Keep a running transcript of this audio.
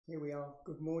Here we are.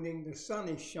 Good morning. The sun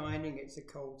is shining. It's a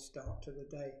cold start to the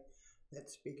day.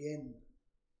 Let's begin.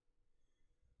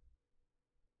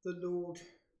 The Lord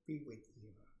be with you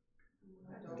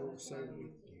and also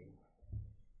with you.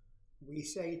 We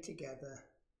say together,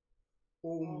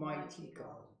 Almighty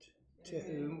God, to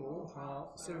whom all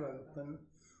hearts are open,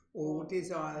 all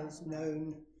desires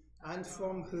known, and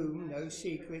from whom no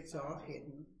secrets are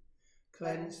hidden,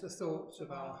 cleanse the thoughts of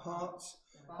our hearts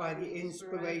by the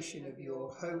inspiration of your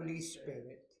Holy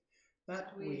Spirit,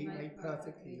 that we may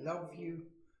perfectly love you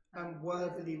and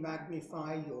worthily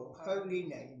magnify your holy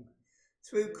name,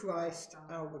 through Christ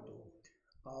our Lord.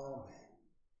 Amen.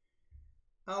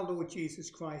 Our Lord Jesus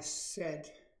Christ said,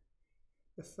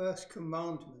 the first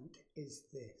commandment is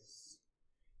this: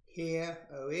 Hear,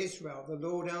 O Israel, the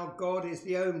Lord our God is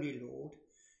the only Lord.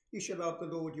 You shall love the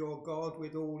Lord your God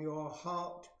with all your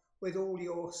heart, with all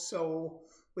your soul,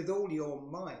 with all your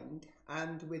mind,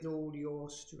 and with all your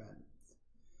strength.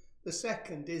 The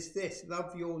second is this: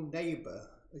 love your neighbour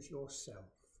as yourself.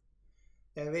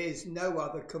 There is no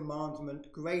other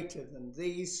commandment greater than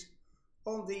these.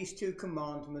 On these two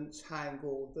commandments hang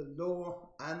all the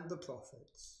law and the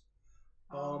prophets.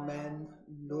 Amen.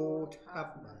 Lord,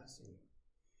 have mercy.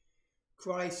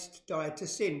 Christ died to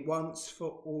sin once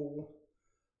for all,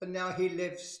 and now he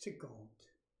lives to God.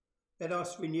 Let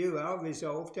us renew our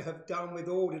resolve to have done with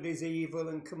all that is evil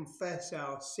and confess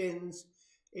our sins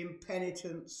in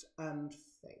penitence and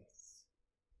faith.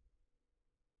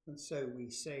 And so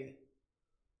we say,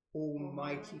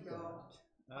 Almighty God,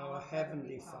 our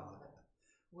Heavenly Father,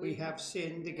 we have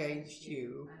sinned against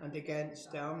you and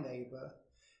against our neighbour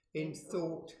in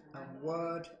thought and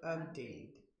word and deed,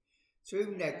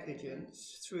 through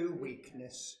negligence, through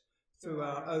weakness, through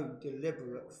our own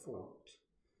deliberate fault.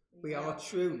 We are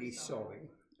truly sorry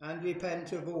and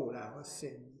repent of all our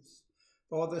sins,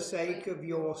 for the sake of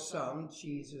your Son,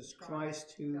 Jesus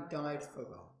Christ, who died for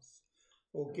us.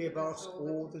 Forgive us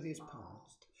all that is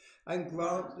past, and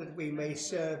grant that we may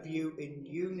serve you in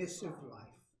newness of life,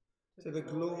 to the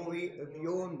glory of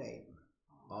your name.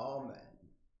 Amen.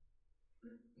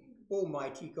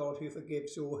 Almighty God, who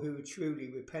forgives all who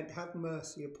truly repent, have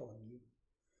mercy upon you.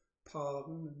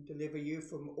 Pardon and deliver you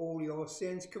from all your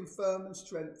sins, confirm and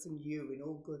strengthen you in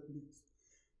all goodness,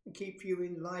 and keep you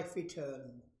in life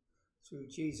eternal, through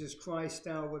Jesus Christ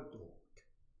our Lord.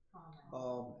 Amen.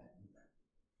 Amen.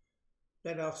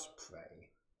 Let us pray.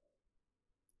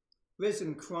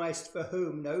 Risen Christ, for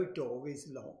whom no door is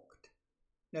locked,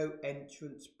 no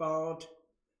entrance barred,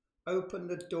 open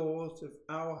the doors of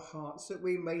our hearts that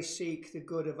we may seek the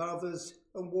good of others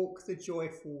and walk the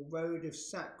joyful road of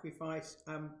sacrifice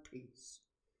and peace,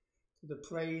 to the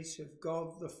praise of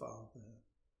God the Father.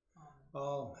 Amen.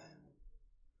 Amen.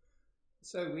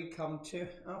 So we come to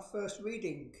our first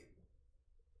reading.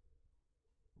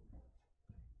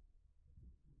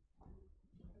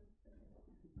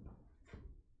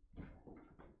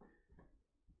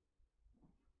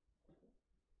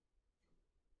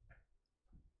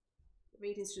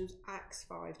 Readings from Acts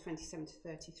 5:27 to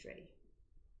 33.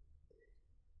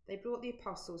 They brought the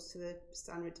apostles to the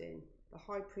Sanhedrin. The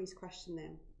high priest questioned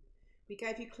them. We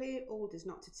gave you clear orders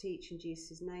not to teach in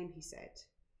Jesus' name, he said,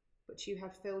 but you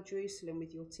have filled Jerusalem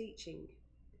with your teaching.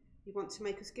 You want to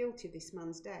make us guilty of this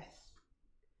man's death.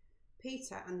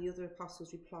 Peter and the other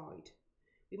apostles replied,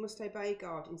 we must obey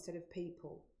God instead of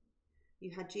people. You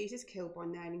had Jesus killed by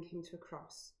nailing him to a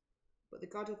cross, but the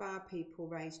God of our people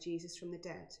raised Jesus from the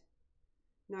dead.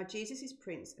 Now Jesus is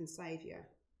Prince and Saviour.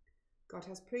 God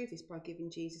has proved this by giving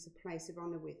Jesus a place of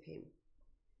honour with him.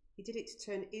 He did it to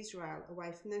turn Israel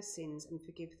away from their sins and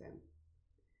forgive them.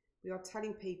 We are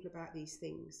telling people about these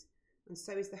things, and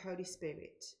so is the Holy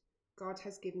Spirit. God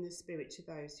has given the Spirit to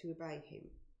those who obey him.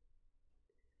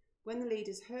 When the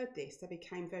leaders heard this, they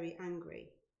became very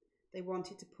angry. They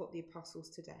wanted to put the apostles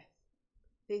to death.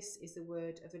 This is the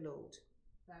word of the Lord.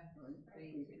 Thanks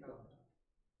be to God.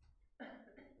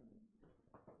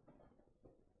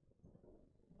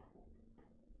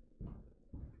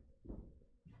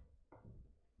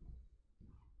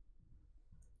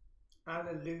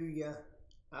 Alleluia,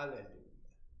 alleluia.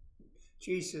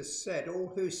 Jesus said,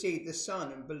 all who see the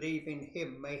Son and believe in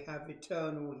him may have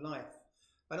eternal life,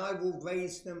 and I will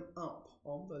raise them up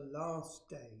on the last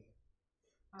day.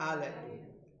 Alleluia.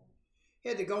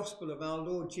 Hear the gospel of our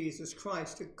Lord Jesus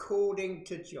Christ according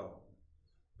to John.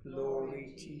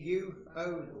 Glory to you, O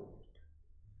Lord.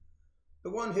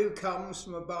 The one who comes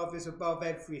from above is above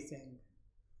everything.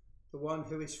 The one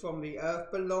who is from the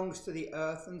earth belongs to the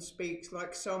earth and speaks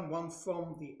like someone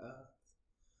from the earth.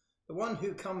 The one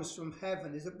who comes from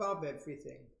heaven is above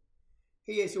everything.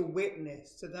 He is a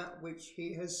witness to that which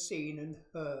he has seen and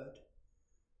heard.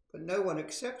 but no one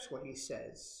accepts what he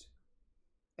says.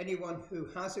 Anyone who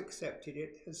has accepted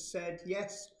it has said,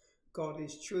 yes, God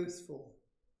is truthful.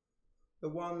 The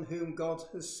one whom God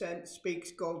has sent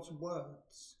speaks God's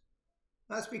words.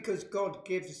 That's because God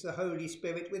gives the Holy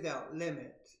Spirit without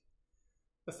limit.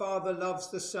 The Father loves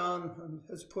the Son and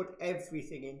has put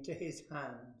everything into his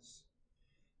hands.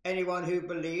 Anyone who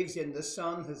believes in the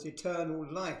Son has eternal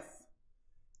life.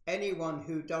 Anyone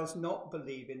who does not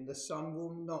believe in the Son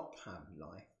will not have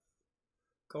life.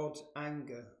 God's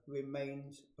anger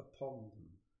remains upon them.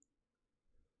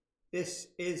 This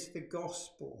is the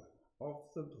gospel of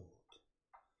the Lord.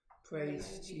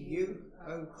 Praise to you,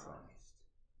 O Christ.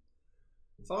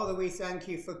 Father, we thank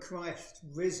you for Christ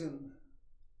risen.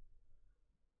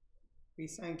 We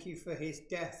thank you for his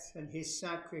death and his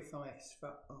sacrifice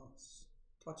for us.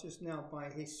 Touch us now by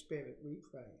his Spirit, we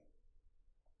pray.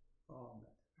 Amen.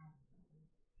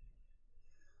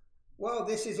 Well,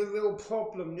 this is a real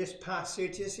problem, this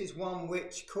passage. This is one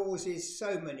which causes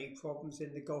so many problems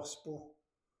in the gospel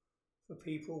for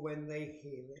people when they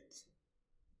hear it.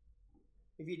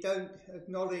 If you don't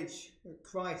acknowledge that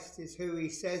Christ is who he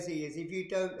says he is, if you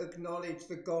don't acknowledge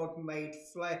the God made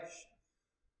flesh,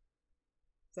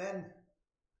 then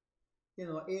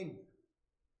you're not in.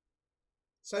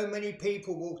 So many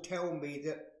people will tell me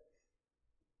that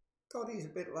God is a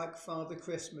bit like Father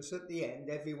Christmas. At the end,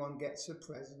 everyone gets a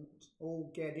present,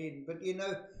 all get in. But you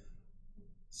know,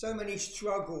 so many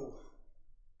struggle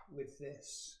with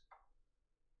this.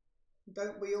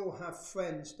 Don't we all have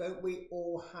friends? Don't we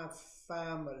all have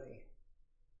family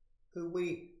who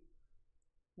we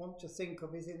want to think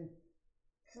of as in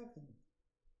heaven?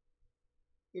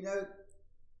 You know,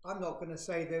 I'm not going to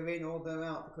say they're in or they're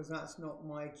out because that's not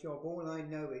my job. All I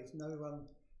know is no one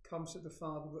comes to the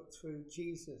Father but through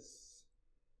Jesus.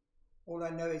 All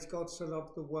I know is God so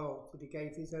loved the world that he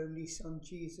gave his only Son,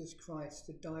 Jesus Christ,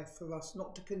 to die for us,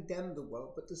 not to condemn the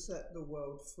world, but to set the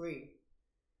world free.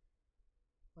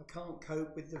 I can't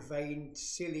cope with the vain,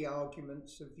 silly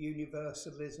arguments of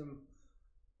universalism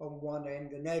on one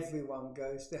end and everyone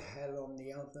goes to hell on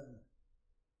the other.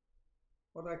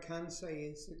 What I can say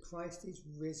is that Christ is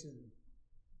risen.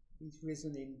 He's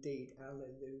risen indeed.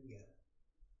 Alleluia.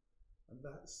 And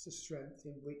that's the strength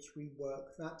in which we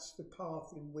work. That's the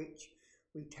path in which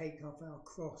we take up our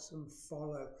cross and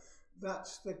follow.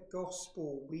 That's the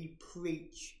gospel we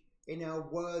preach in our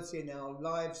words, in our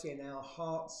lives, in our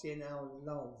hearts, in our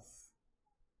love.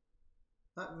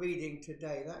 That reading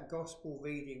today, that gospel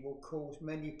reading, will cause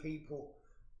many people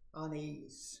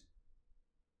unease.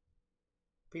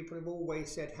 People have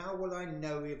always said, how will I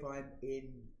know if I'm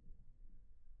in?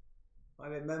 I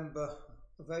remember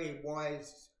a very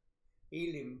wise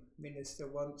Elim minister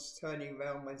once turning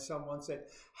around when someone said,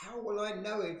 how will I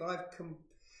know if I've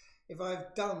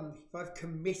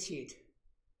committed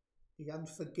the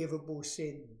unforgivable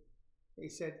sin? He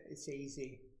said, it's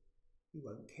easy. You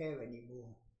won't care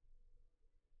anymore.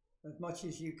 As much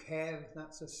as you care,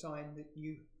 that's a sign that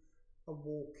you are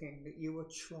walking, that you are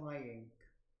trying.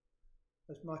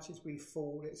 As much as we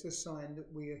fall, it's a sign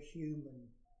that we are human.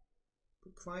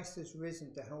 But Christ has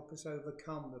risen to help us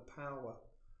overcome the power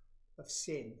of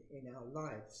sin in our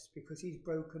lives, because he's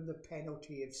broken the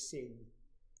penalty of sin.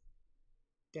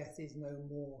 Death is no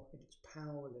more, it's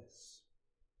powerless.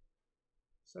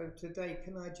 So today,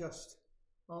 can I just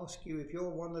ask you, if you're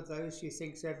one of those who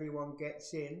thinks everyone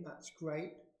gets in, that's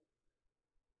great.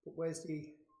 But where's the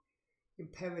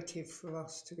imperative for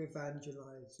us to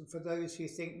evangelize? And for those who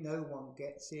think no one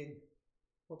gets in,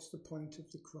 what's the point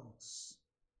of the cross?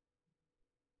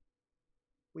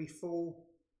 We fall,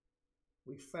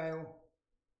 we fail,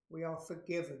 we are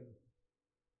forgiven.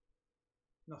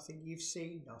 Nothing you've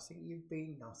seen, nothing you've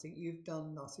been, nothing you've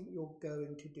done, nothing you're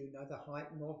going to do, neither height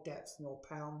nor depth nor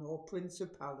power nor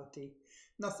principality,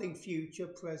 nothing future,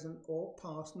 present or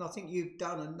past, nothing you've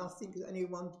done and nothing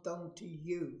anyone's done to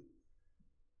you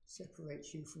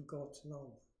separates you from God's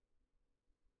love.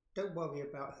 Don't worry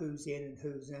about who's in and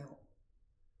who's out.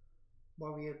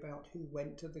 Worry about who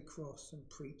went to the cross and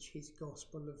preached his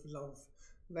gospel of love,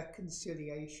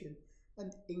 reconciliation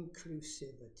and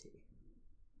inclusivity.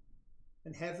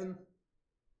 And heaven,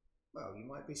 well, you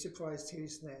might be surprised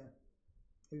who's there.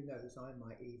 Who knows, I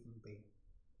might even be.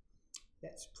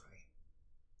 Let's pray.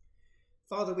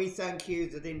 Father, we thank you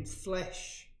that in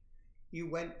flesh you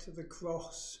went to the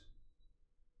cross.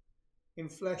 In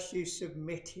flesh you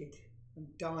submitted and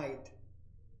died.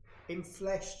 In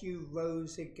flesh you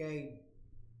rose again.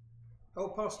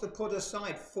 Help us to put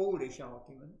aside foolish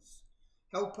arguments.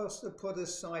 Help us to put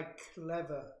aside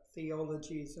clever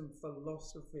theologies and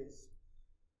philosophies.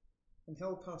 And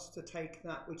help us to take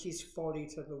that which is folly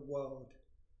to the world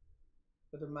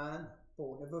But a man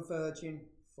born of a virgin,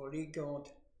 fully God,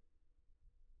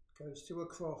 goes to a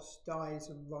cross, dies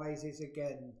and rises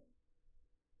again.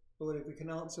 Lord, if we can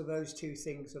answer those two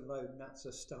things alone, that's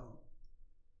a start.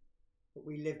 But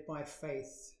we live by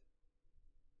faith.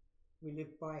 We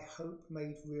live by hope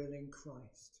made real in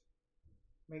Christ.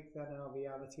 Make that our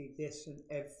reality this and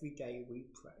every day, we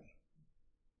pray.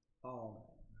 Amen.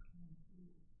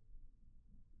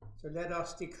 So let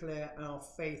us declare our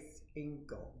faith in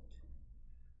God.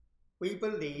 We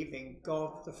believe in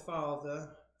God the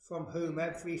Father, from whom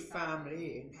every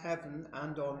family in heaven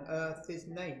and on earth is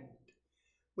named.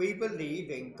 We believe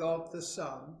in God the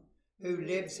Son, who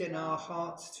lives in our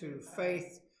hearts through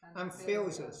faith and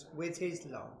fills us with his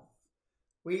love.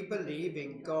 We believe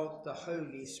in God the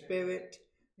Holy Spirit,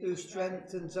 who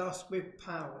strengthens us with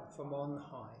power from on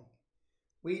high.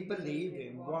 We believe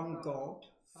in one God,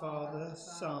 Father,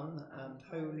 Son, and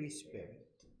Holy Spirit.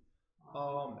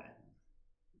 Amen.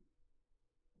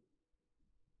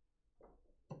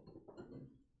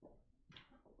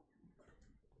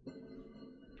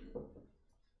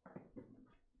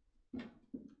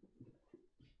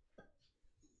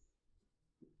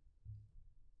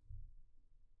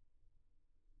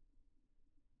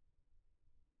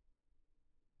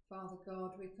 Father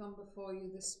God, we come before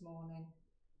you this morning,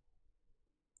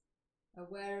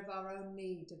 aware of our own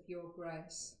need of your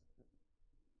grace,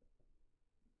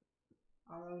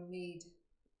 our own need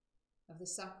of the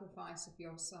sacrifice of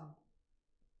your Son,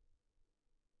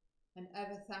 and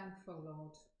ever thankful,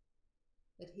 Lord,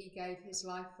 that he gave his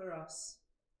life for us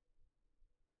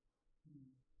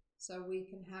so we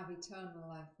can have eternal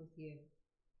life with you.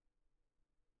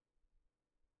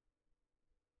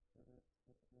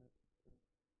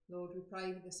 Lord, we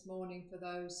pray this morning for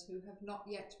those who have not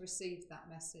yet received that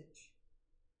message,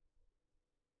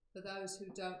 for those who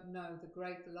don't know the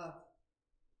great love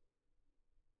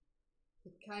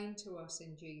that came to us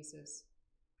in Jesus,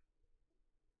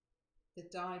 that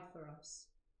died for us,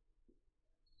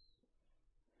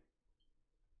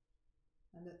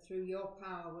 and that through your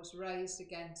power was raised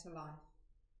again to life,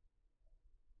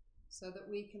 so that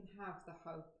we can have the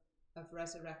hope of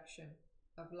resurrection,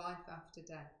 of life after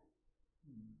death.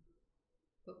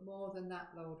 But more than that,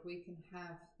 Lord, we can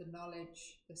have the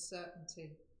knowledge, the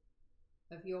certainty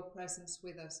of your presence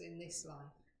with us in this life,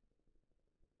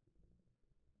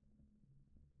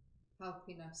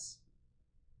 helping us,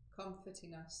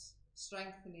 comforting us,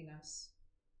 strengthening us,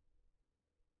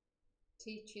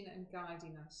 teaching and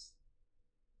guiding us.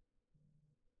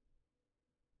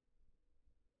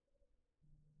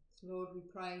 So Lord, we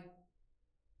pray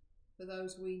for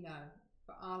those we know,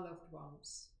 for our loved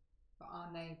ones, for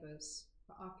our neighbours,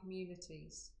 for our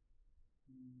communities,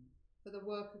 for the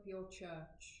work of your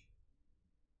church,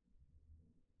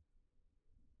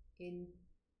 in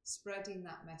spreading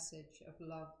that message of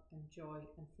love and joy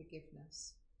and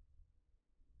forgiveness,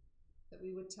 that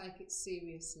we would take it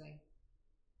seriously,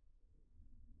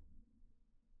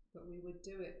 but we would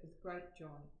do it with great joy,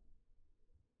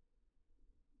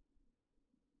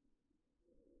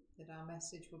 that our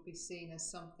message would be seen as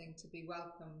something to be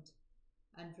welcomed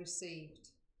and received.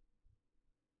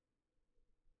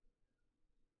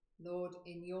 Lord,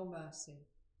 in your mercy,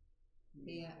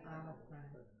 hear our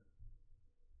prayer.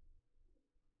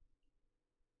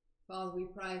 Father, we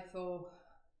pray for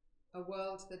a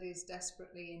world that is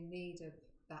desperately in need of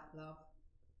that love,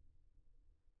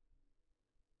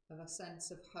 of a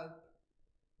sense of hope,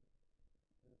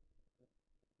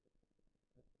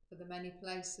 for the many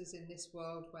places in this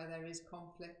world where there is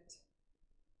conflict,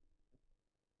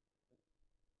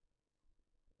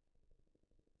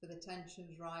 for the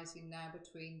tensions rising now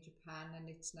between Japan and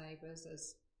its neighbours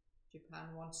as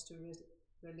Japan wants to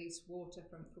release water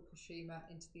from Fukushima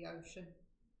into the ocean.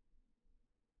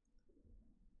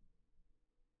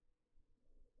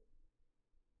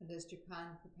 And as Japan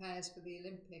prepares for the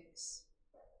Olympics,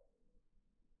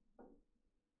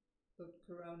 but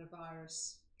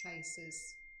coronavirus cases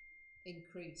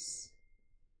increase,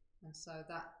 and so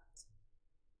that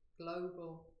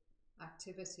global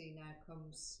activity now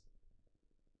comes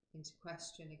into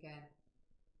question again.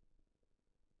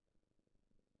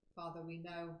 Father, we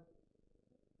know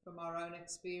from our own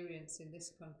experience in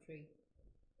this country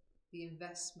the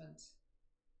investment,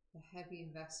 the heavy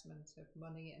investment of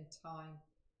money and time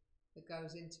that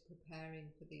goes into preparing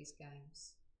for these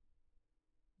games.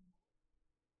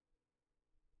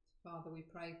 Father, we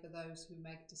pray for those who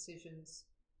make decisions.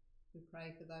 We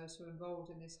pray for those who are involved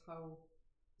in this whole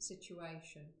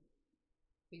situation,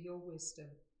 for your wisdom.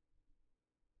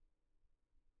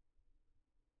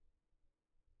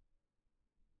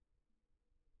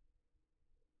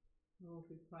 Lord,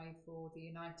 we pray for the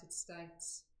United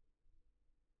States,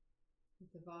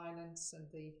 with the violence and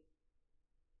the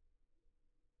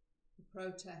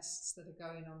protests that are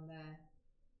going on there,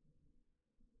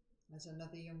 as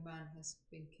another young man has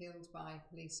been killed by a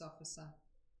police officer,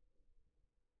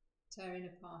 tearing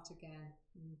apart again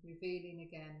and revealing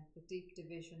again the deep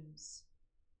divisions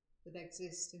that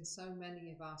exist in so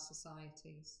many of our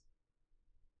societies.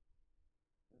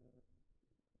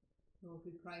 Lord,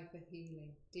 we pray for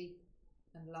healing, deep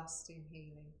and lasting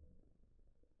healing.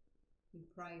 We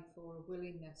pray for a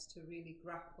willingness to really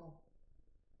grapple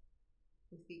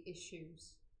with the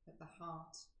issues at the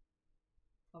heart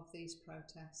of these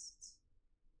protests,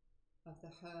 of the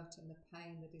hurt and the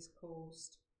pain that is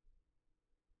caused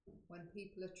when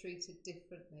people are treated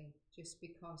differently just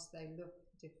because they look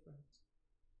different.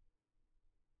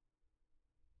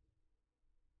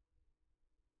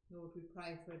 Lord, we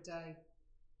pray for a day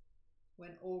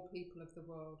when all people of the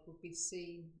world will be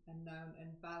seen and known and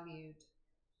valued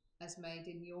as made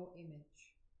in your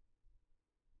image.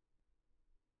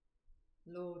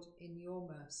 Lord, in your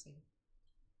mercy,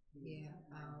 hear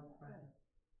our prayer.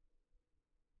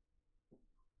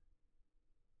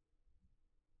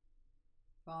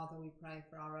 Father, we pray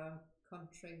for our own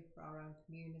country, for our own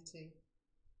community,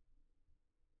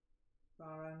 for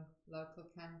our own local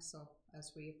council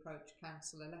as we approach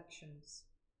council elections,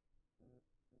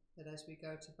 that as we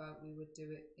go to vote we would do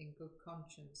it in good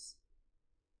conscience,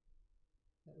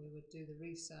 that we would do the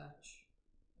research,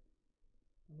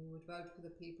 and we would vote for the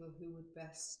people who would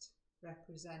best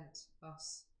represent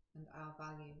us and our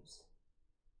values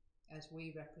as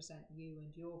we represent you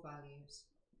and your values.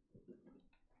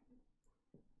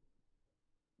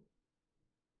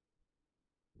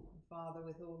 And Father,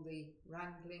 with all the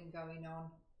wrangling going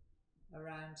on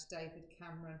around David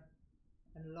Cameron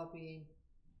and lobbying,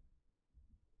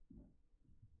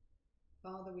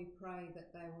 Father, we pray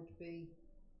that there would be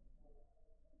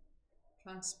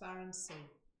transparency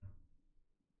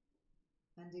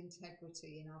and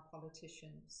integrity in our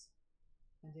politicians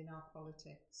and in our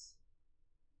politics.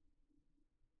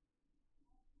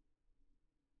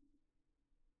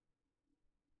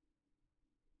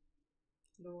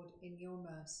 Lord, in your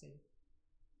mercy,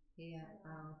 hear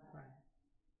our prayer.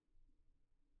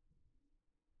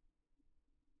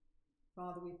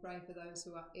 Father, we pray for those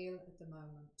who are ill at the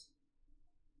moment.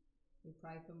 We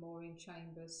pray for Maureen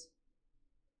Chambers.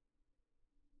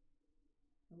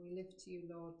 And we lift to you,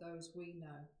 Lord, those we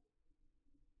know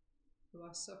who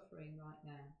are suffering right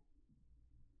now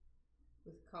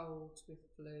with colds, with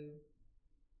flu,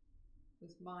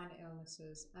 with minor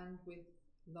illnesses and with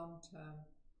long-term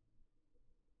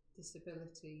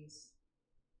disabilities,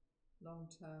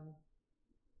 long-term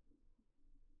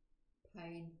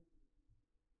pain,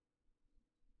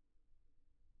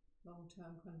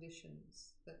 long-term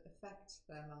conditions that affect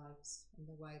their lives and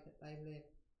the way that they live.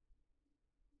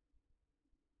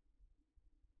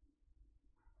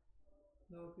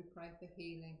 Lord, we pray for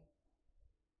healing,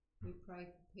 we pray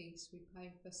for peace, we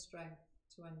pray for strength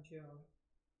to endure.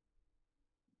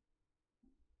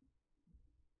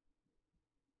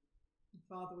 And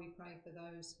Father, we pray for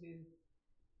those who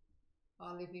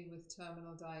are living with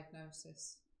terminal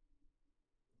diagnosis,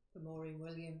 for Maureen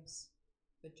Williams,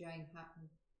 for Jane Hatton,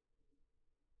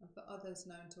 and for others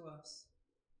known to us.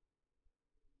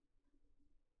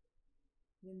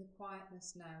 And in the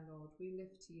quietness now, Lord, we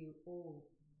lift to you all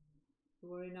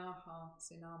who are in our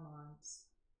hearts, in our minds,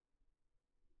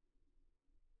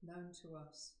 known to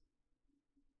us.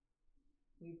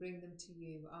 We bring them to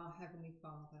you, our Heavenly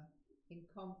Father, in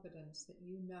confidence that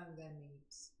you know their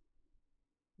needs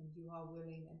and you are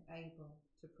willing and able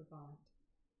to provide.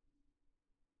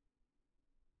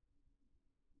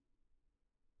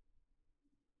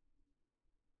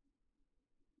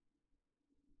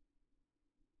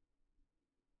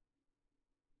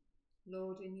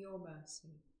 Lord, in your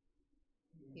mercy,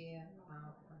 hear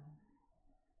our prayer.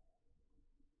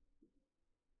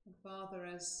 And Father,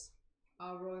 as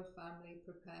our royal family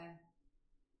prepare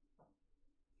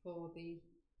for the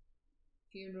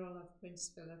funeral of Prince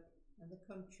Philip, and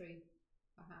the country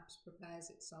perhaps prepares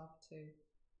itself too,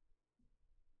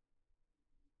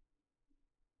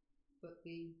 but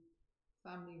the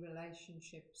family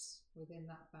relationships within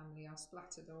that family are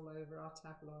splattered all over our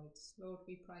tabloids. Lord,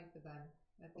 we pray for them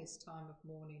at this time of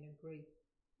mourning and grief,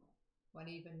 when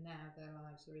even now their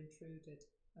lives are intruded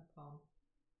upon.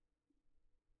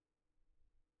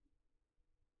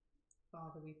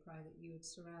 Father, we pray that you would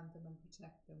surround them and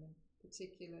protect them, and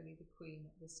particularly the Queen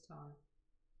at this time.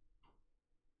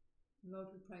 And Lord,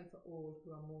 we pray for all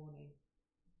who are mourning,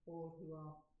 all who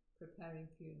are preparing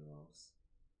funerals,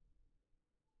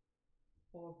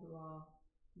 all who are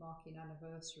marking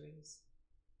anniversaries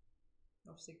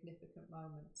of significant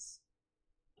moments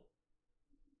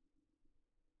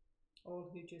all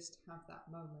who just have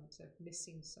that moment of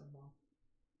missing someone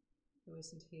who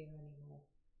isn't here anymore.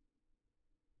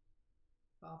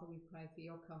 Father, we pray for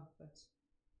your comfort.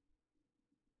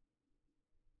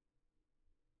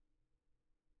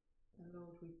 And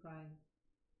Lord, we pray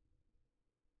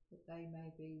that they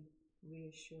may be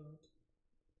reassured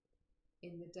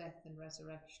in the death and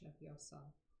resurrection of your Son.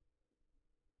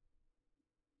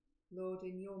 Lord,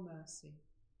 in your mercy,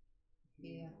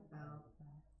 hear our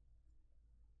prayer.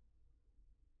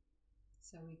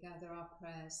 So we gather our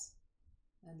prayers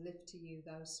and lift to you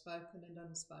those spoken and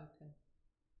unspoken.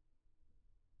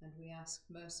 And we ask,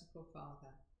 merciful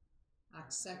Father,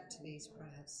 accept these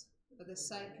prayers for the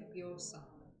sake of your Son,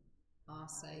 our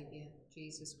Saviour,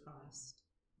 Jesus Christ.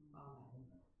 Amen.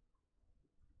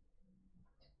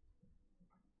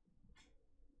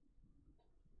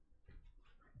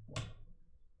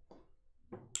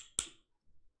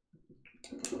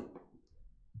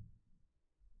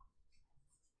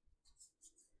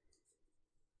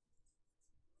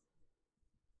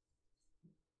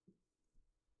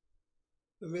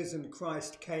 The risen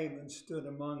Christ came and stood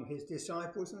among his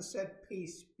disciples and said,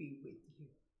 "Peace be with you."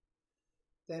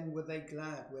 Then were they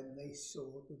glad when they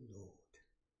saw the Lord.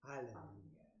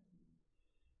 Hallelujah.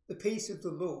 The peace of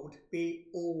the Lord be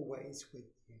always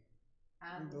with you.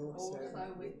 And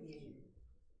also with you.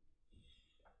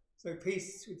 So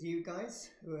peace with you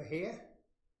guys who are here.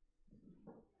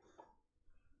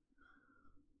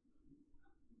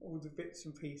 All the bits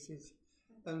and pieces.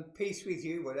 And peace with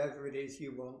you, whatever it is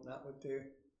you want, that would do.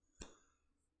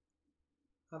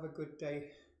 Have a good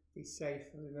day, be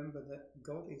safe, and remember that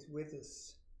God is with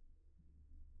us.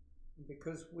 And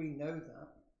because we know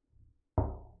that,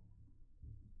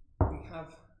 we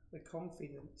have the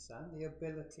confidence and the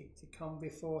ability to come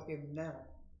before him now.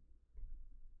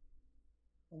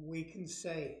 And we can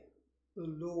say, the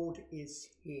Lord is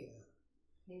here.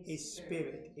 His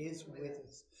Spirit is with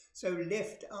us. So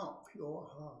lift up your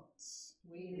hearts.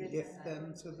 We lift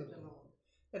them to the Lord.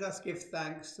 Let us give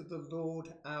thanks to the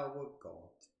Lord our God.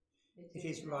 It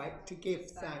is right to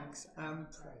give thanks and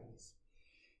praise.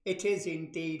 It is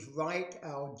indeed right,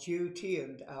 our duty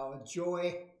and our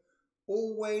joy,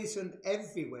 always and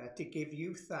everywhere to give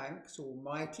you thanks,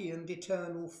 Almighty and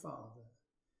Eternal Father.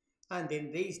 And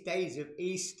in these days of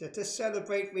Easter to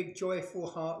celebrate with joyful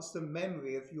hearts the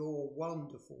memory of your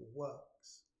wonderful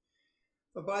works.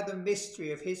 For by the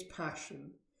mystery of his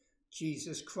passion,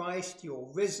 Jesus Christ, your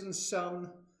risen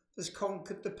Son, has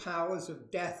conquered the powers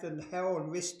of death and hell and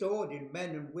restored in men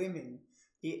and women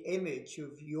the image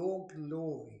of your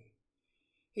glory.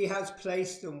 He has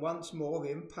placed them once more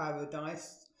in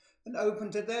paradise and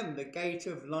opened to them the gate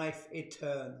of life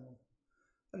eternal.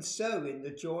 And so in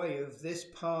the joy of this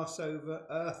Passover,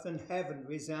 earth and heaven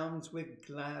resounds with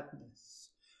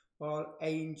gladness, while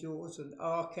angels and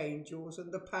archangels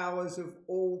and the powers of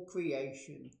all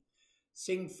creation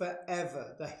sing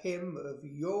forever the hymn of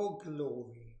your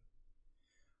glory.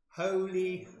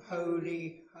 Holy,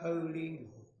 holy, holy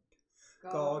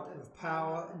Lord, God of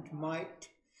power and might,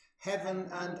 heaven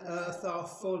and earth are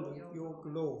full of your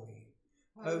glory.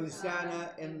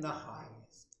 Hosanna in the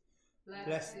highest.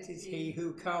 Blessed is he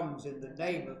who comes in the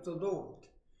name of the Lord.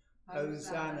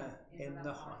 Hosanna in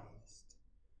the highest.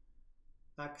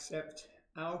 Accept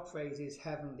our praises,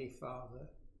 Heavenly Father,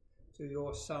 to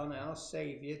your Son, our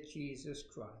Saviour, Jesus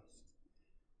Christ.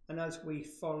 And as we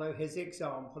follow his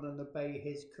example and obey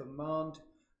his command,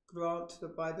 grant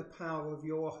that by the power of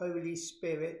your Holy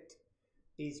Spirit,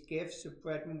 these gifts of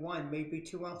bread and wine may be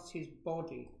to us his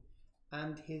body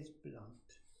and his blood.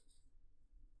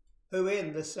 Who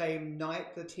in the same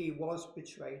night that he was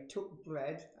betrayed took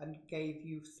bread and gave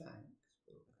you thanks.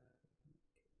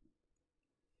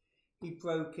 He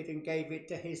broke it and gave it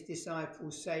to his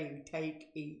disciples, saying,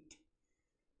 "Take, eat.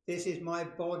 This is my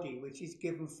body, which is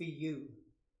given for you.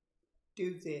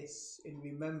 Do this in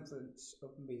remembrance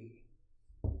of me."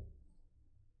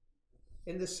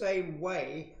 In the same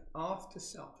way, after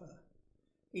supper,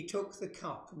 he took the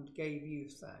cup and gave you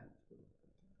thanks.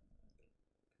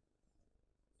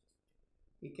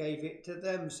 He gave it to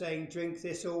them, saying, "Drink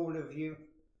this, all of you.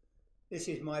 This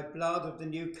is my blood of the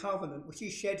new covenant, which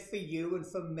is shed for you and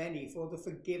for many for the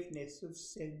forgiveness of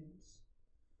sins.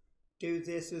 Do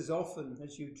this as often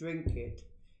as you drink it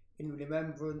in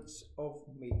remembrance of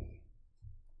me."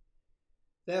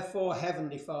 Therefore,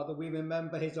 Heavenly Father, we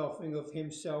remember his offering of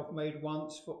himself made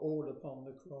once for all upon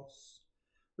the cross.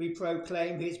 We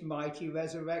proclaim his mighty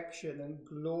resurrection and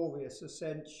glorious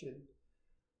ascension.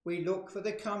 We look for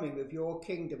the coming of your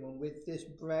kingdom, and with this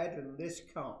bread and this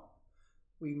cup,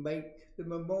 we make the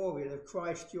memorial of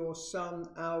Christ your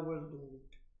Son, our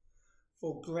Lord.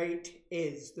 for great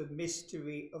is the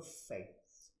mystery of faith.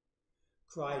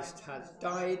 Christ has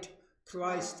died,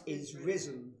 Christ is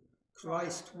risen,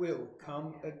 Christ will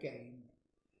come again.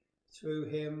 Through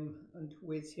him and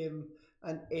with him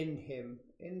and in him,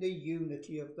 in the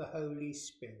unity of the Holy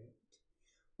Spirit,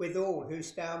 with all who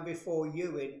stand before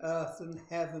you in earth and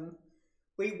heaven,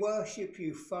 we worship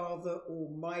you, Father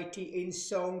Almighty, in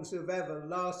songs of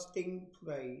everlasting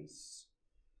praise.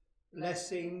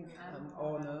 Blessing and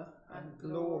honour and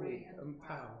glory and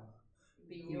power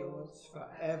be yours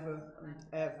forever and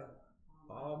ever.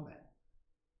 Amen.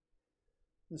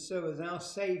 And so as our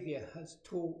Saviour has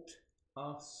taught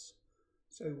us,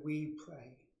 so we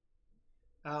pray.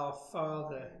 Our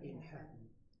Father in heaven,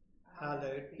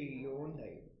 hallowed be your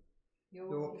name.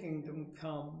 Your kingdom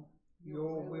come,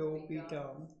 your will be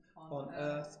done, on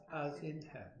earth as in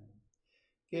heaven.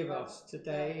 Give us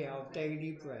today our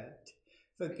daily bread.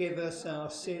 Forgive us our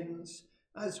sins,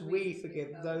 as we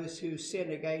forgive those who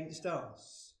sin against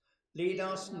us. Lead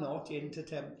us not into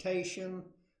temptation,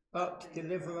 but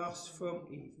deliver us from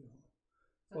evil.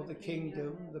 For the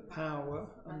kingdom, the power,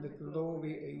 and the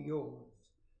glory are yours,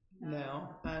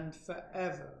 now and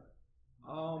forever.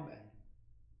 Amen.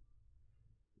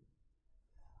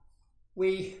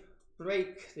 We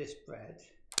break this bread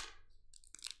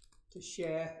to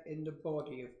share in the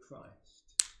body of Christ.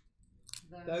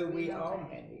 Though we are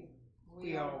many,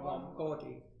 we are one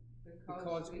body,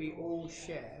 because we all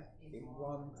share in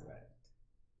one bread.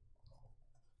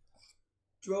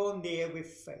 Draw near with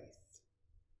faith.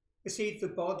 Receive the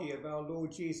body of our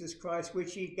Lord Jesus Christ,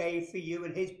 which he gave for you,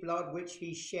 and his blood which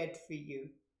he shed for you.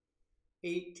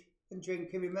 Eat and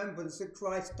drink in remembrance that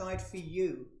Christ died for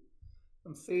you,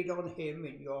 and feed on him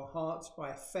in your hearts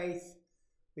by faith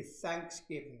with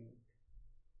thanksgiving.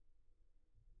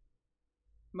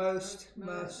 Most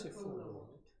merciful Lord,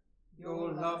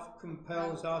 your love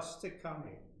compels us to come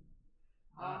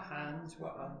in. Our hands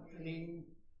were unclean,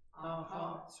 our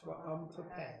hearts were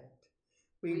unprepared.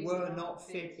 We were not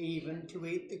fit even to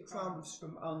eat the crumbs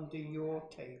from under your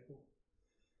table.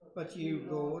 But you,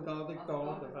 Lord, are the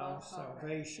God of our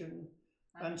salvation,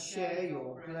 and share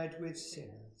your bread with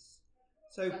sinners.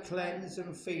 So cleanse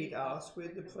and feed us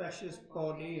with the precious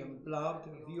body and blood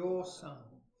of your Son,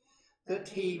 that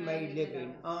he may live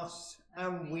in us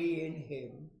and we in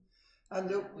him, and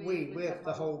that we, with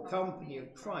the whole company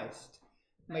of Christ,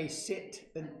 may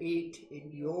sit and eat in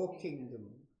your kingdom.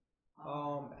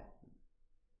 Amen.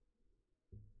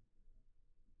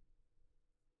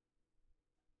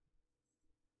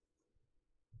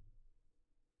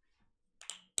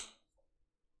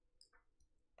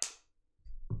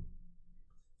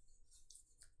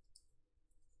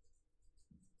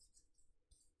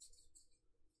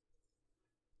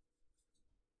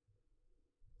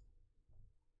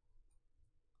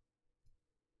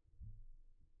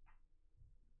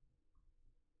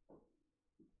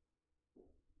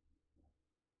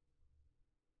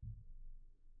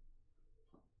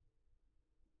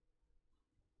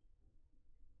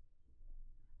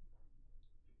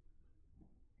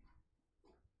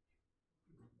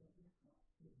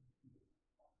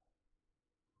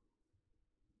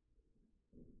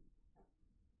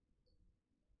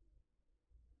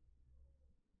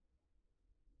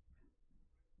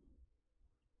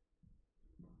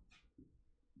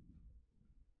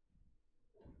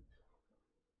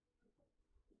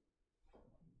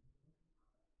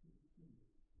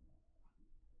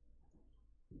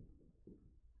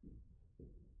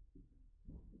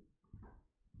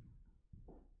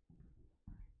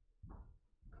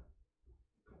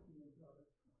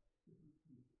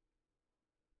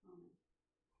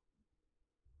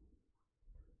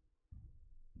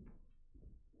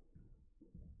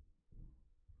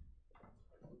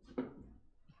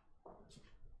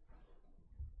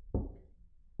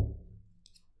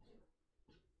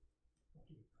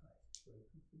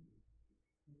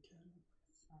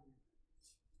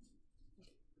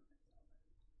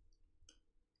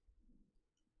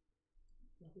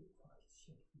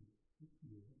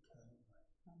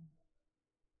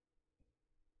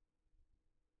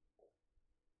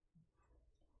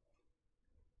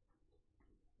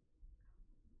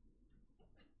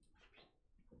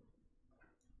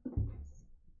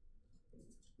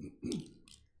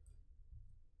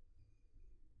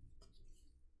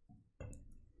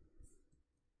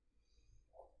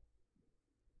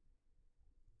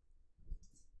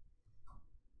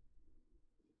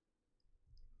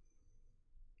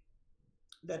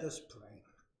 Let us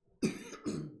pray.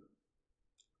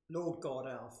 Lord God,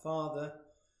 our Father,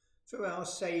 through our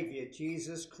Saviour,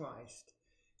 Jesus Christ,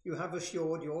 you have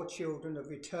assured your children of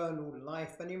eternal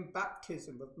life, and in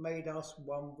baptism have made us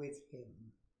one with him.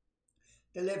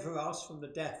 Deliver us from the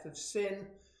death of sin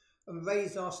and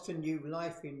raise us to new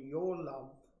life in your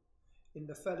love, in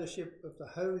the fellowship of the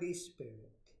Holy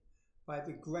Spirit, by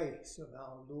the grace of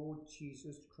our Lord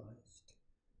Jesus Christ.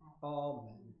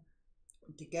 Amen.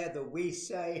 Together we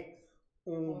say,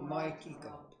 Almighty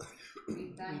God,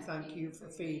 we thank you for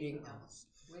feeding us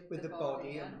with the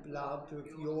body and blood of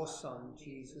your Son,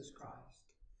 Jesus Christ.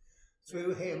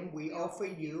 Through him we offer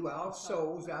you our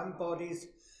souls and bodies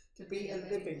to be a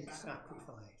living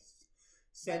sacrifice.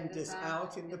 Send us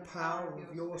out in the power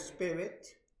of your Spirit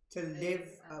to live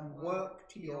and work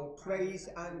to your praise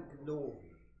and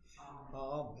glory.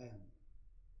 Amen.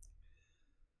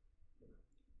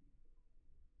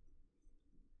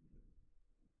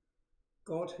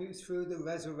 God, who through the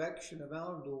resurrection of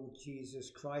our Lord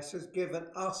Jesus Christ has given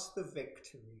us the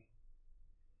victory,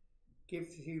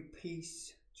 give you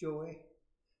peace, joy,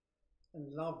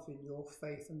 and love in your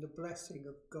faith, and the blessing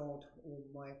of God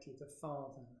Almighty, the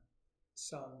Father,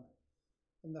 Son,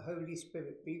 and the Holy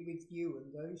Spirit be with you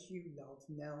and those you love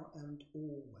now and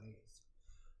always.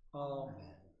 Amen.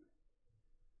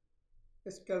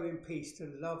 Let's go in peace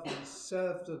to love and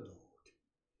serve the Lord.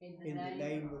 In the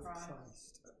name of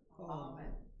Christ. Amen.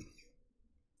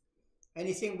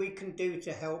 Anything we can do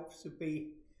to help, to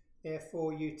be there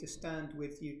for you, to stand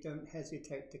with you, don't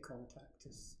hesitate to contact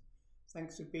us.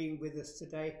 Thanks for being with us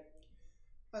today,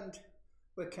 and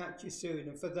we'll catch you soon.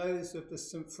 And for those of the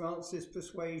St Francis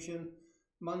Persuasion,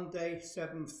 Monday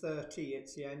 7:30,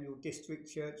 it's the annual district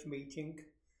church meeting.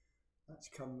 That's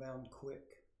come round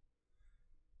quick.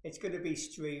 It's going to be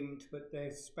streamed, but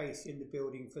there's space in the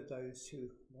building for those who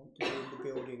want to be in the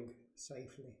building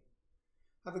safely.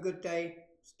 Have a good day.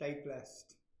 Stay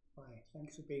blessed. Bye.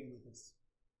 Thanks for being with us.